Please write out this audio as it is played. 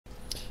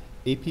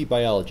AP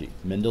Biology,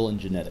 Mendel and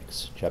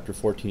Genetics, Chapter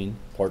 14,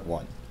 Part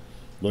 1.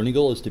 Learning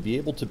goal is to be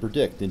able to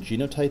predict the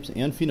genotypes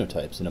and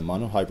phenotypes in a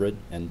monohybrid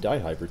and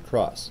dihybrid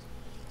cross.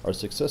 Our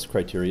success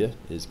criteria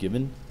is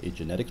given a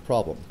genetics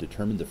problem,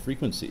 determine the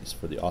frequencies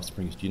for the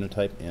offspring's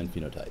genotype and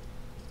phenotype.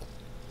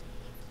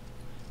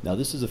 Now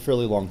this is a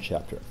fairly long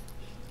chapter.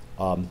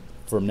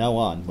 From now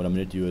on, what I'm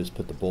going to do is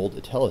put the bold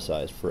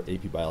italicized for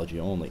AP Biology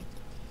only.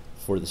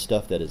 For the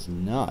stuff that is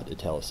not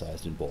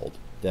italicized in bold,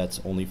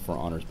 that's only for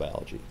honors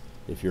biology.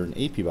 If you're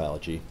in AP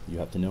Biology, you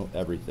have to know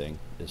everything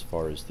as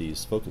far as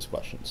these focus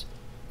questions.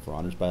 For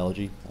honors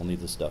biology, only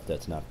the stuff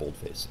that's not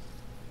boldface.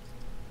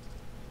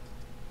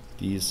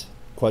 These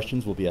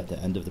questions will be at the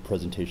end of the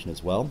presentation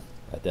as well.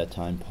 At that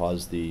time,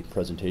 pause the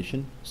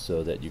presentation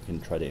so that you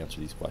can try to answer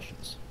these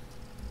questions.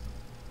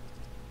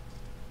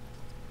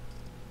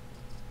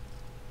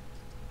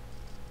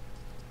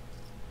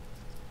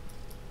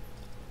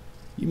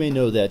 You may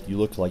know that you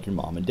look like your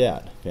mom and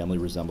dad. Family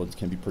resemblance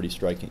can be pretty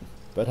striking.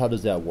 But how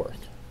does that work?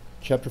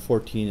 Chapter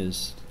 14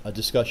 is a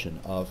discussion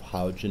of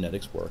how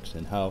genetics works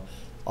and how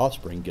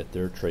offspring get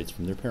their traits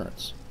from their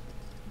parents.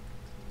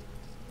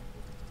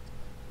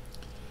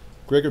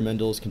 Gregor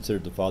Mendel is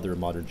considered the father of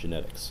modern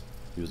genetics.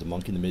 He was a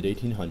monk in the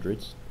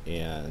mid-1800s,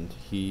 and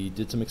he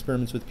did some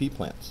experiments with pea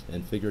plants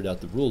and figured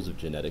out the rules of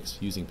genetics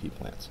using pea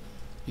plants.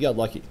 He got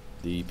lucky.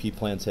 The pea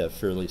plants have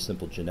fairly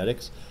simple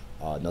genetics,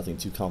 nothing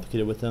too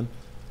complicated with them,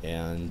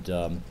 and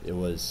it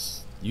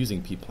was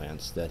using pea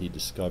plants that he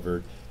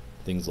discovered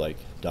things like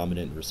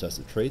dominant and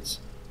recessive traits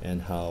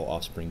and how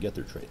offspring get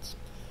their traits.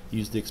 He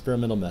used the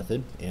experimental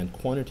method and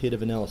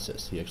quantitative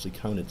analysis. He actually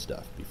counted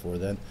stuff. Before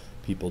then,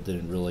 people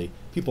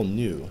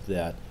knew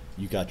that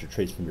you got your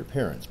traits from your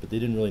parents, but they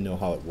didn't really know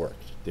how it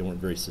worked. They weren't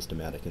very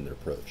systematic in their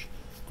approach.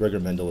 Gregor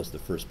Mendel was the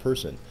first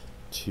person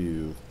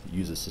to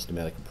use a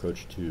systematic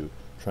approach to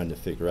trying to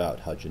figure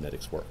out how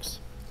genetics works.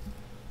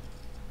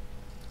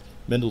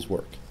 Mendel's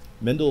work.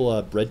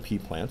 Mendel bred pea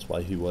plants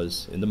while he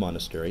was in the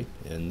monastery,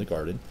 in the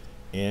garden,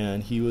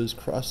 and he was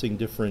crossing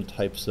different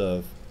types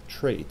of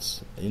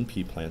traits in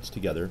pea plants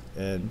together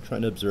and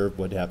trying to observe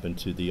what happened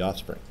to the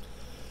offspring.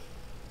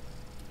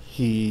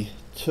 He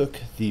took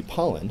the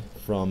pollen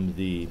from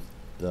the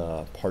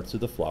parts of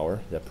the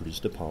flower that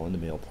produced the pollen, the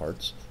male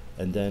parts,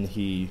 and then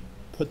he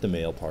put the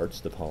male parts,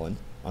 the pollen,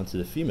 onto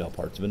the female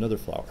parts of another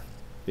flower.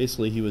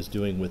 Basically, he was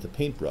doing with a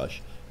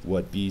paintbrush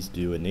what bees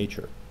do in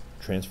nature,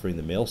 transferring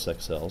the male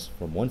sex cells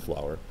from one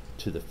flower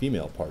to the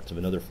female parts of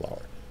another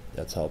flower.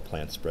 That's how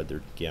plants spread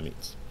their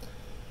gametes.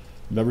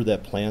 Remember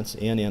that plants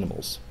and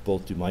animals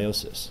both do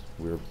meiosis.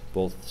 We're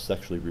both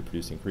sexually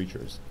reproducing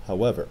creatures.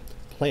 However,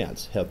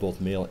 plants have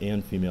both male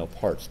and female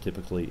parts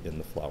typically in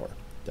the flower.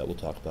 That we'll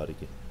talk about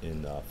again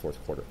in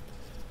fourth quarter.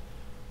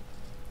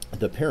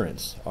 The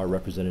parents are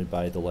represented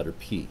by the letter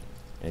P,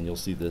 and you'll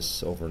see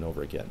this over and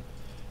over again.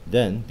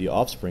 Then the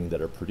offspring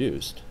that are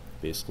produced,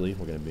 basically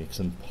we're going to make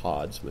some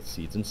pods with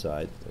seeds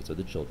inside, those are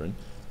the children,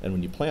 and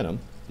when you plant them,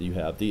 you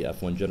have the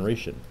F1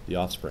 generation, the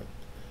offspring.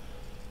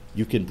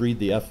 You can breed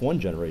the F1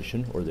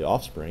 generation, or the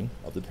offspring,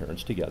 of the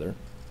parents together,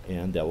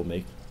 and that will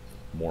make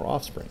more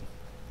offspring,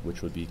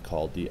 which would be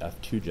called the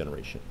F2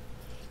 generation.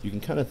 You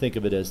can kind of think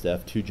of it as the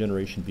F2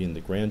 generation being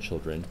the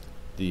grandchildren,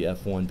 the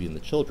F1 being the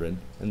children,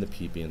 and the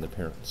P being the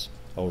parents.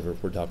 However,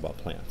 we're talking about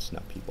plants,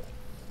 not people.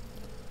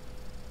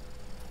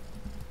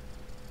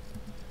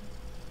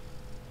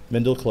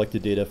 Mendel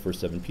collected data for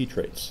 7 pea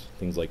traits,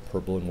 things like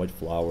purple and white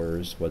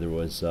flowers, whether it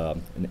was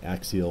an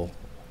axial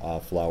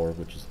flower,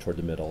 which is toward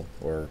the middle,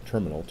 or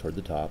terminal toward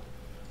the top.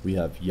 We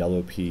have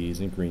yellow peas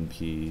and green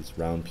peas,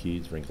 round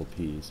peas, wrinkled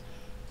peas,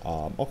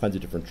 all kinds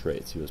of different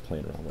traits he was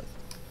playing around with.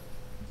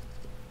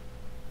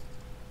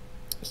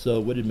 So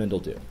what did Mendel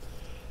do?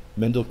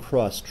 Mendel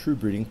crossed true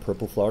breeding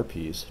purple flower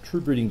peas.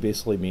 True breeding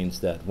basically means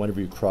that whenever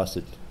you cross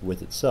it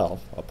with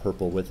itself, a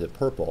purple with it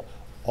purple,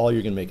 all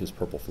you're going to make is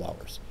purple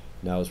flowers.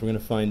 Now, as we're going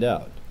to find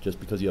out, just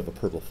because you have a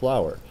purple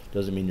flower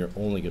doesn't mean you're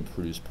only going to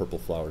produce purple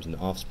flowers in the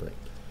offspring.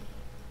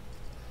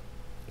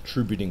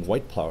 True breeding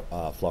white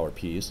flower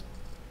peas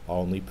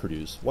only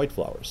produce white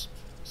flowers.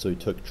 So he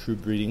took true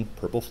breeding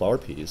purple flower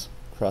peas,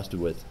 crossed it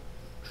with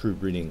true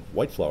breeding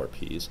white flower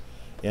peas,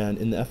 and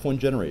in the F1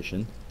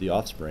 generation, the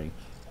offspring,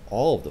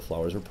 all of the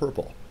flowers are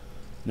purple.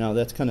 Now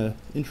that's kind of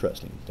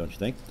interesting, don't you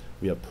think?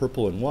 We have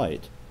purple and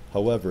white,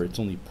 however, it's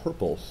only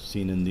purple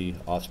seen in the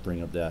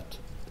offspring of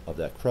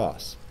that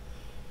cross.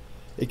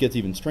 It gets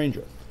even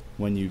stranger.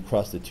 When you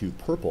cross the two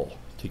purple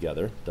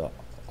together, the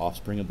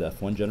offspring of the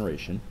F1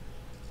 generation,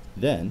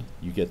 then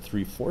you get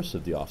 3/4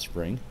 of the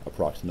offspring,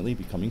 approximately,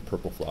 becoming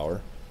purple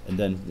flower, and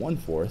then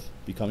 1/4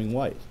 becoming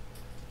white.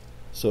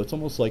 So it's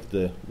almost like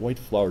the white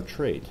flower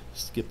trait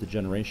skipped a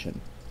generation,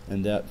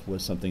 and that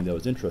was something that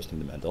was interesting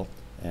to Mendel,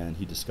 and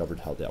he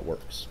discovered how that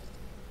works.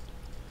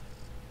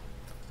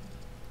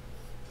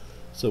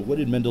 So what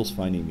did Mendel's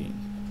finding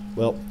mean?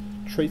 Well,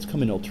 traits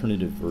come in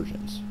alternative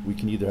versions. We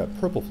can either have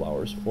purple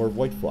flowers or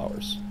white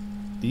flowers.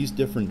 These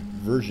different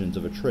versions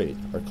of a trait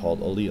are called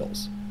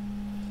alleles.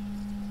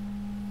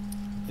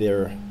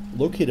 They're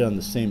located on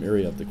the same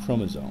area of the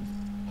chromosome.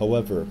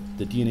 However,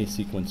 the DNA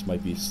sequence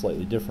might be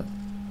slightly different.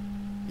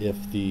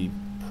 If the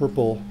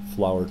purple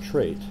flower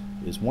trait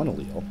is one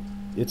allele,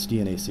 its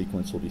DNA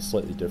sequence will be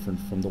slightly different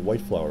from the white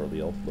flower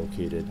allele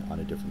located on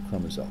a different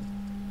chromosome.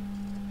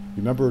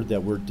 Remember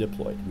that we're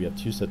diploid. We have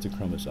two sets of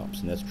chromosomes,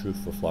 and that's true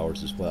for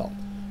flowers as well.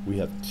 We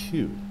have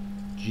two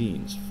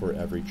genes for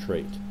every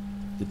trait.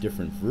 The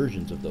different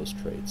versions of those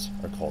traits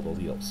are called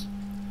alleles.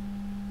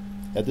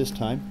 At this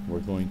time, we're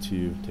going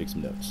to take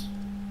some notes.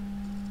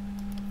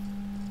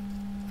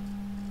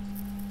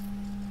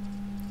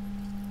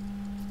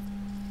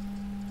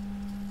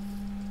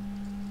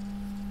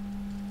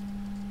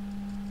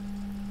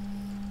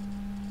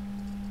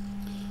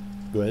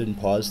 Go ahead and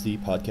pause the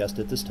podcast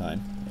at this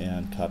time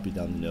and copy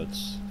down the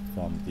notes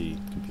from the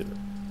computer.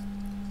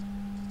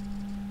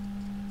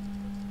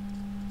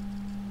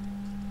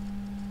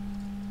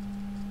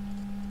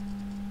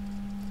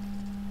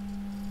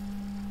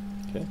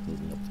 Okay,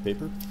 moving up the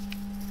paper.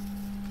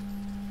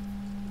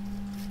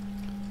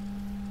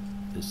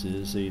 This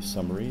is a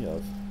summary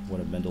of one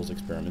of Mendel's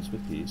experiments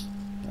with peas,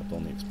 not the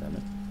only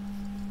experiment.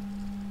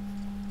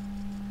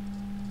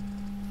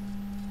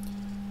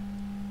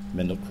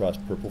 Mendel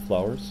crossed purple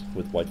flowers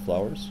with white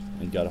flowers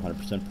and got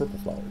 100% purple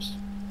flowers.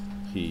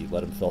 He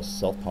let them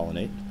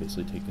self-pollinate,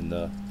 basically taking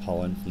the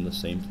pollen from the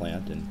same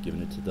plant and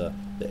giving it to the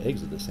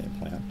eggs of the same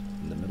plant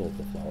in the middle of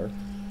the flower,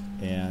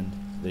 and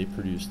they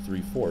produced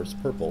 3/4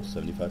 purple,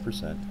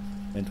 75%,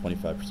 and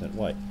 25%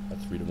 white, a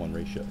 3-to-1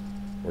 ratio,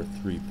 or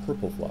 3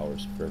 purple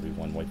flowers for every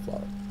 1 white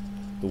flower.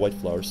 The white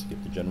flowers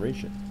skipped a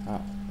generation.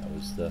 How? That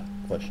was the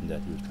question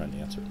that he was trying to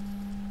answer.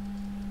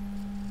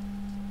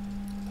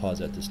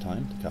 Pause at this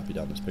time to copy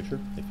down this picture.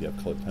 If you have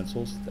colored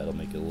pencils, that'll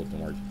make it a little bit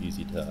more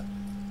easy to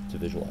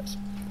visualize.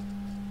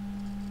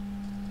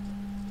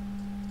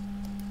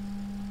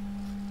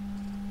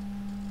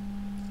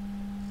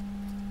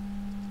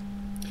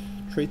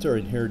 Traits are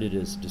inherited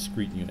as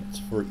discrete units.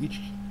 For each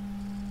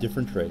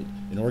different trait,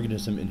 an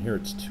organism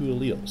inherits 2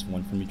 alleles,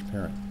 one from each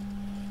parent.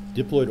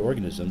 Diploid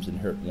organisms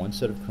inherit one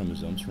set of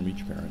chromosomes from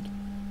each parent,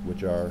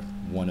 which are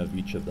one of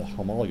each of the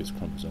homologous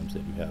chromosomes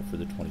that you have for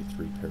the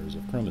 23 pairs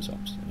of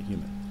chromosomes in a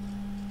human.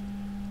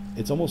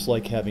 It's almost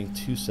like having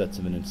 2 sets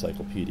of an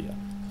encyclopedia.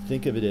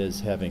 Think of it as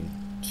having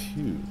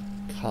 2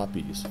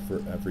 copies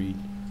for every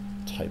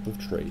type of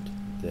trait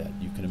that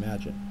you can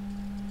imagine.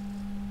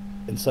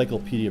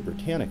 Encyclopedia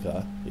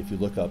Britannica, if you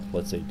look up,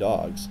 let's say,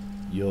 dogs,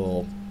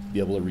 you'll be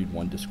able to read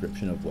one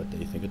description of what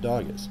they think a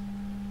dog is.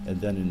 And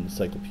then in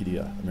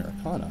Encyclopedia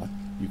Americana,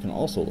 you can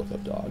also look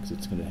up dogs.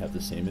 It's going to have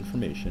the same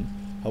information.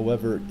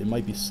 However, it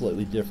might be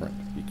slightly different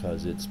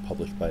because it's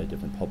published by a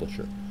different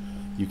publisher.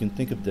 You can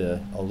think of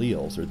the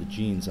alleles, or the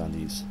genes on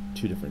these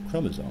 2 different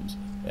chromosomes,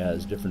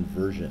 as different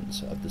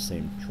versions of the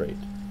same trait.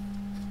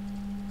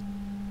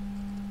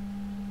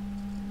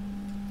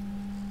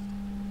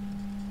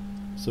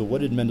 So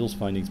what did Mendel's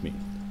findings mean?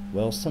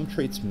 Well, some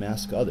traits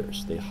mask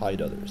others. They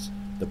hide others.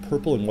 The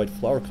purple and white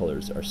flower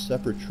colors are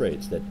separate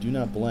traits that do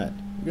not blend.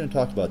 We're going to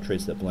talk about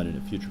traits that blend in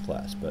a future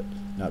class, but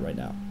not right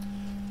now.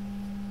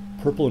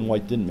 Purple and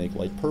white didn't make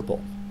light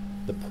purple.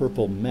 The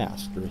purple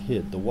masked or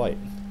hid the white.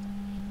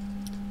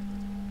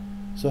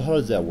 So how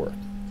does that work?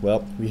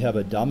 Well, we have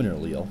a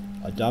dominant allele.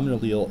 A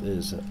dominant allele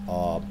is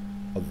a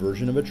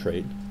version of a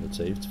trait, let's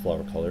say it's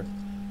flower color,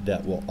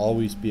 that will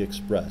always be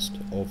expressed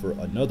over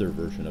another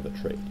version of a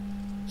trait.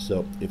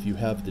 So if you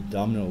have the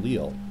dominant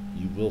allele,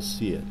 you will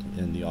see it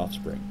in the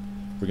offspring.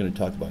 We're going to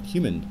talk about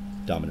human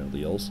dominant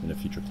alleles in a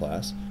future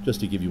class. Just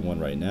to give you one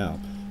right now,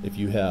 if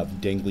you have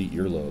dangly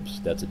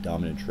earlobes, that's a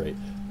dominant trait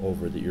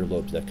over the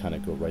earlobes that kind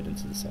of go right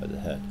into the side of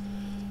the head.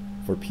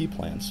 For pea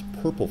plants,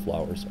 purple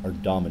flowers are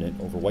dominant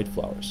over white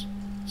flowers.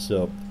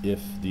 So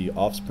if the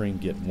offspring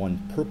get one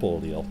purple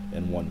allele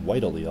and one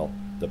white allele,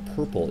 the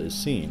purple is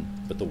seen,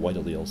 but the white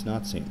allele is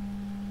not seen.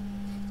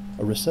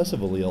 A recessive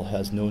allele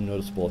has no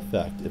noticeable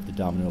effect if the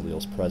dominant allele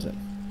is present.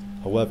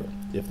 However,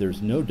 if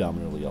there's no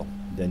dominant allele,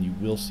 then you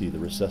will see the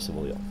recessive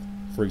allele.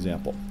 For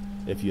example,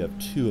 if you have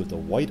 2 of the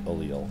white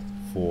allele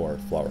for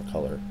flower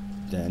color,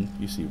 then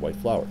you see white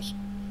flowers.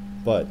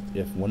 But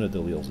if one of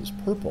the alleles is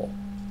purple,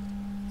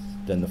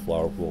 then the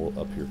flower will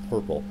appear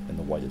purple and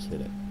the white is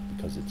hidden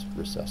because it's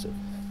recessive.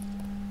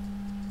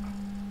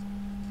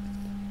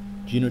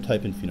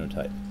 Genotype and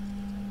phenotype.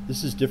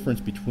 This is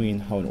difference between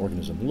how an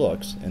organism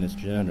looks and its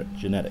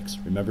genetics.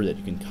 Remember that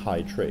you can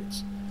hide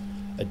traits.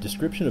 A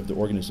description of the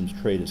organism's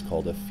trait is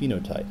called a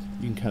phenotype.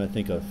 You can kind of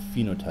think of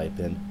phenotype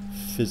and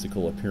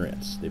physical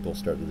appearance. They both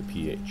start with a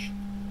PH.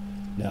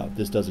 Now,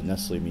 this doesn't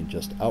necessarily mean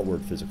just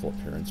outward physical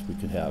appearance. We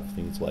could have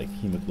things like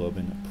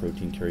hemoglobin, a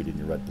protein carried in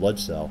your red blood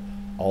cell,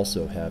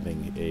 also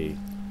having a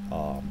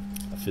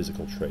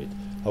physical trait.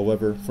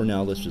 However, for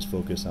now, let's just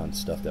focus on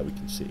stuff that we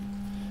can see.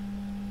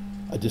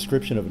 A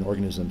description of an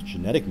organism's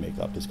genetic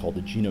makeup is called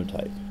a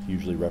genotype,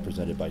 usually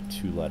represented by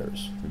 2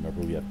 letters.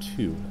 Remember, we have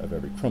 2 of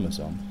every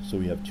chromosome, so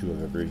we have 2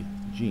 of every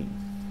gene.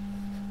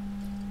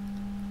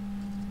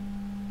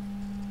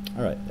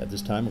 All right, at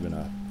this time, we're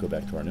going to go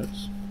back to our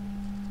notes.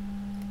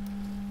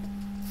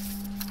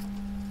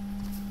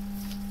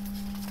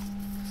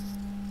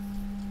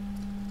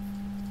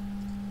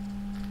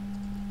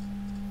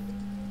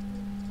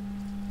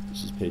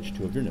 This is page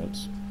 2 of your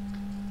notes.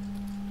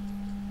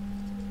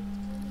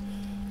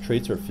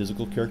 Traits are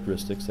physical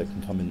characteristics that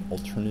can come in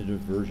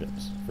alternative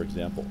versions. For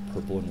example,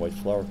 purple and white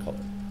flower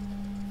color.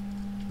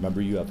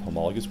 Remember, you have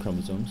homologous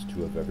chromosomes,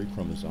 2 of every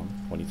chromosome,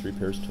 23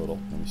 pairs total,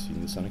 and we've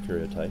seen this on a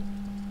karyotype.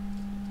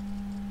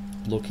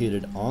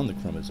 Located on the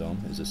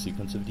chromosome is a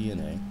sequence of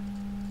DNA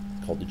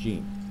called a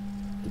gene.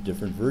 The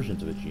different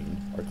versions of a gene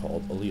are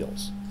called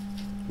alleles.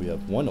 We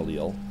have one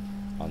allele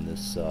on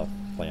this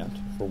plant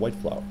for white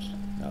flowers.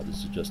 Now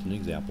this is just an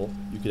example.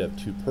 You could have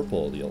 2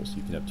 purple alleles,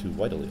 you can have 2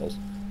 white alleles,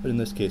 but in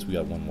this case we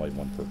got 1 white,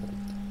 1 purple.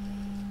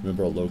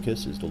 Remember, a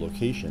locus is the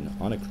location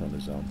on a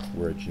chromosome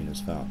where a gene is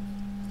found.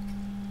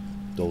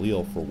 The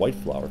allele for white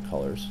flower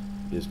colors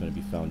is going to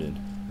be found in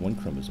one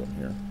chromosome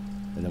here,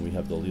 and then we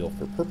have the allele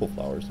for purple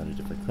flowers on a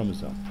different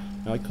chromosome.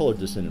 Now I colored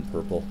this in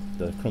purple.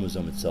 The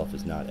chromosome itself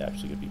is not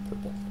actually going to be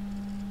purple.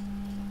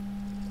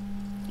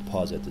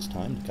 Pause at this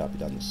time to copy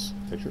down this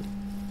picture.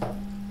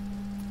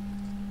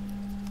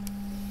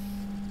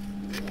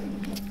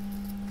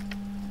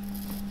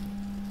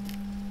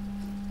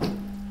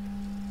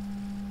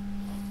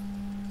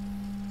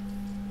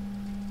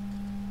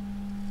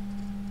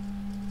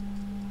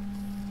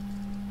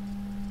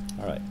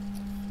 Alright,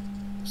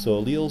 so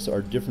alleles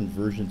are different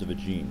versions of a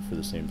gene for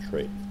the same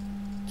trait.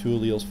 2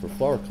 alleles for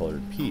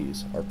flower-colored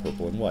peas are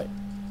purple and white,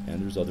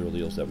 and there's other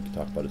alleles that we can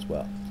talk about as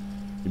well.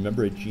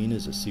 Remember, a gene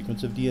is a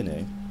sequence of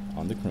DNA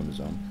on the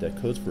chromosome that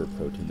codes for a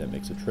protein that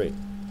makes a trait.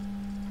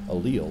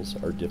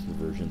 Alleles are different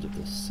versions of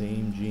the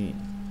same gene.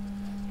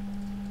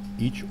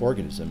 Each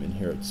organism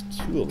inherits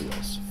 2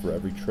 alleles for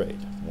every trait,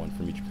 1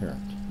 from each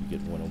parent. You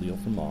get 1 allele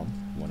from mom,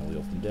 1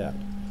 allele from dad.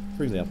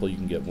 For example, you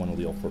can get 1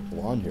 allele for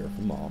blonde hair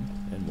from mom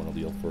and 1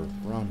 allele for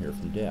brown hair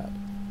from dad.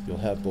 You'll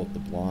have both the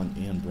blonde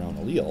and brown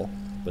allele,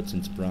 but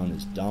since brown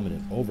is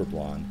dominant over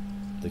blonde,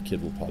 the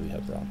kid will probably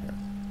have brown hair.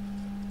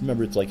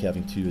 Remember, it's like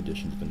having 2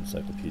 editions of an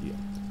encyclopedia.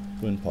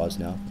 Go ahead and pause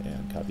now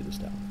and copy this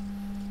down.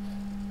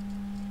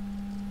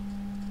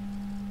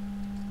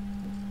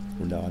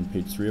 We're now on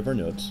page 3 of our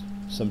notes.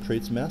 Some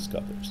traits mask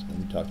others, and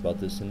we talked about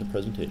this in the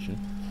presentation.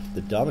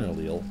 The dominant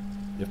allele,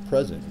 if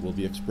present, will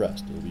be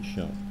expressed. It will be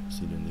shown,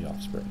 seen in the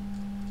offspring.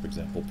 For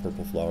example,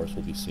 purple flowers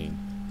will be seen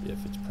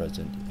if it's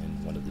present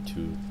in one of the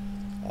 2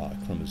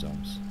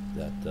 chromosomes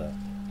that the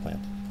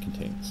plant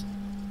contains.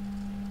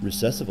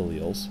 Recessive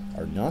alleles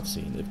are not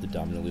seen if the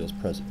dominant allele is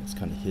present. It's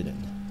kind of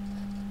hidden.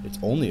 It's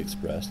only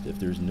expressed if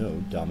there's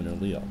no dominant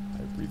allele.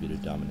 I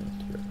abbreviated dominant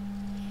here.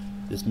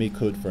 This may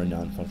code for a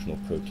non-functional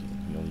protein.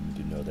 You only need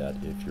to know that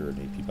if you're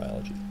in AP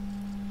biology.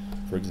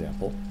 For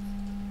example,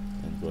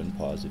 and go ahead and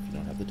pause if you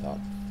don't have the top.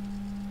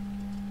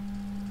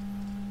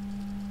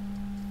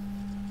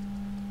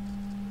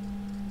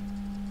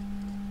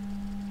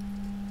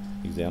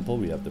 Example,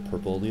 we have the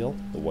purple allele,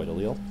 the white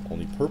allele.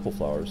 Only purple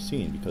flowers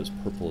seen because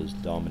purple is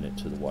dominant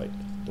to the white.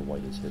 The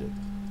white is hidden.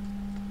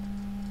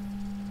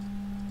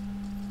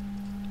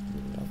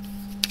 Moving on.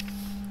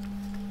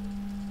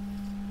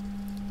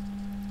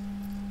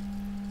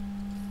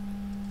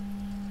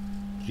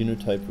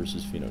 Genotype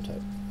versus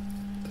phenotype.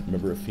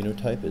 Remember, a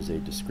phenotype is a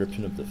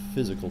description of the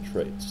physical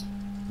traits.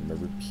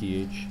 Remember,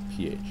 pH.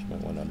 You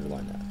might want to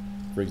underline that.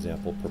 For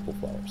example, purple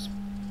flowers.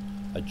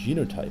 A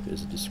genotype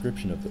is a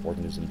description of the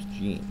organism's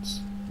genes.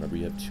 Remember,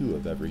 you have 2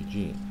 of every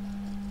gene.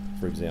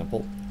 For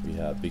example, we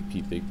have big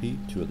P,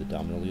 2 of the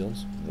dominant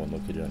alleles, 1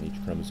 located on each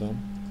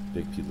chromosome.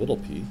 Big P, little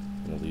p,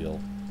 an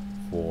allele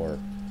for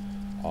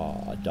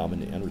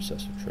dominant and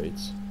recessive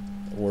traits,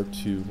 or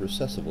 2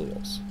 recessive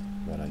alleles,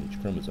 1 on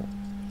each chromosome.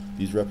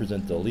 These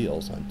represent the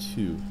alleles on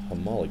 2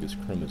 homologous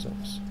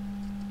chromosomes.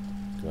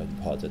 Go ahead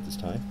and pause at this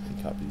time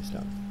and copy these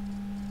down.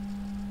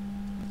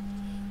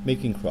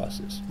 Making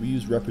crosses. We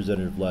use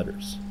representative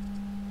letters.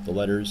 The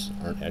letters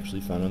aren't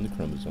actually found on the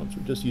chromosomes.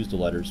 We just use the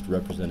letters to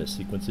represent a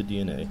sequence of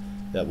DNA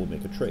that will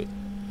make a trait.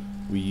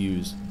 We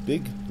use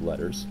big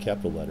letters,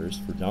 capital letters,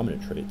 for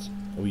dominant traits,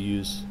 and we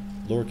use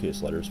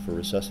lowercase letters for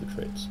recessive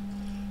traits.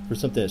 For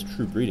something that's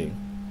true breeding,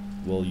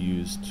 we'll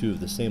use 2 of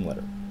the same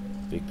letter.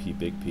 Big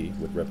P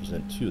would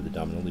represent 2 of the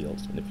dominant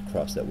alleles, and if you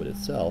cross that with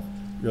itself,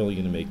 you're only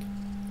going to make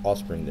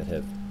offspring that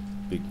have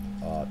big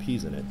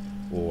P's in it,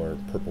 or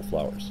purple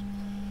flowers.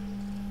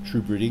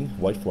 True breeding,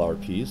 white flower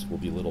peas will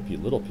be little p,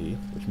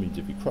 which means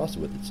if you cross it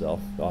with itself,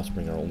 the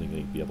offspring are only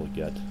going to be able to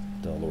get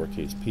the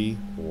lowercase p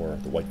or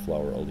the white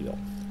flower allele.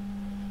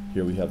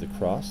 Here we have the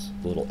cross.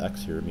 The little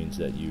X here means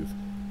that you've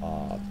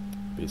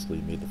basically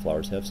made the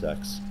flowers have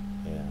sex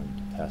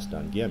and passed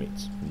on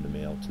gametes from the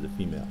male to the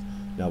female.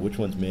 Now, which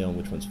one's male and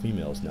which one's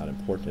female is not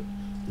important.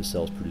 The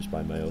cells produced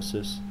by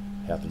meiosis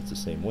happens the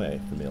same way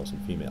for males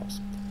and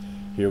females.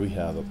 Here we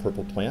have a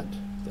purple plant,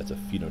 that's a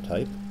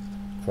phenotype,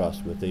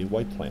 crossed with a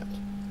white plant,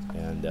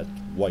 and that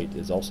white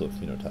is also a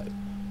phenotype.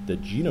 The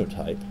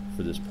genotype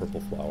for this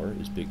purple flower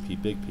is big P.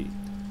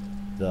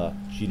 The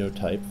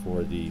genotype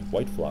for the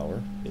white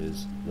flower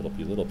is little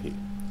p.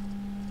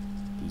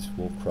 These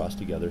will cross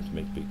together to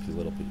make big P.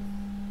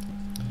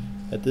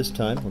 At this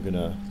time, we're going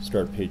to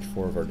start page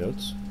 4 of our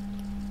notes.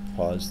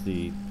 Pause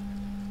the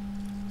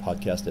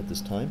podcast at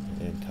this time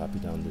and copy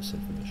down this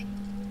information.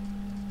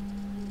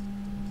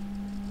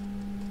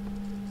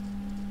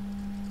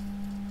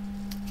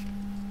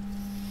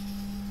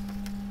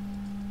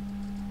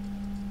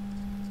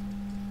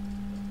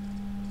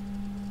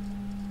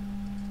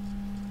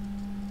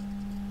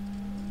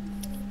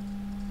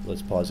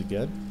 let's pause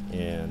again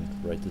and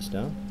write this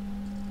down.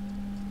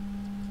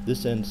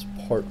 This ends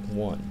part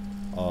 1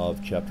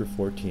 of Chapter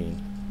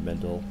 14,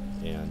 Mendel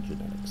and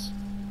Genetics.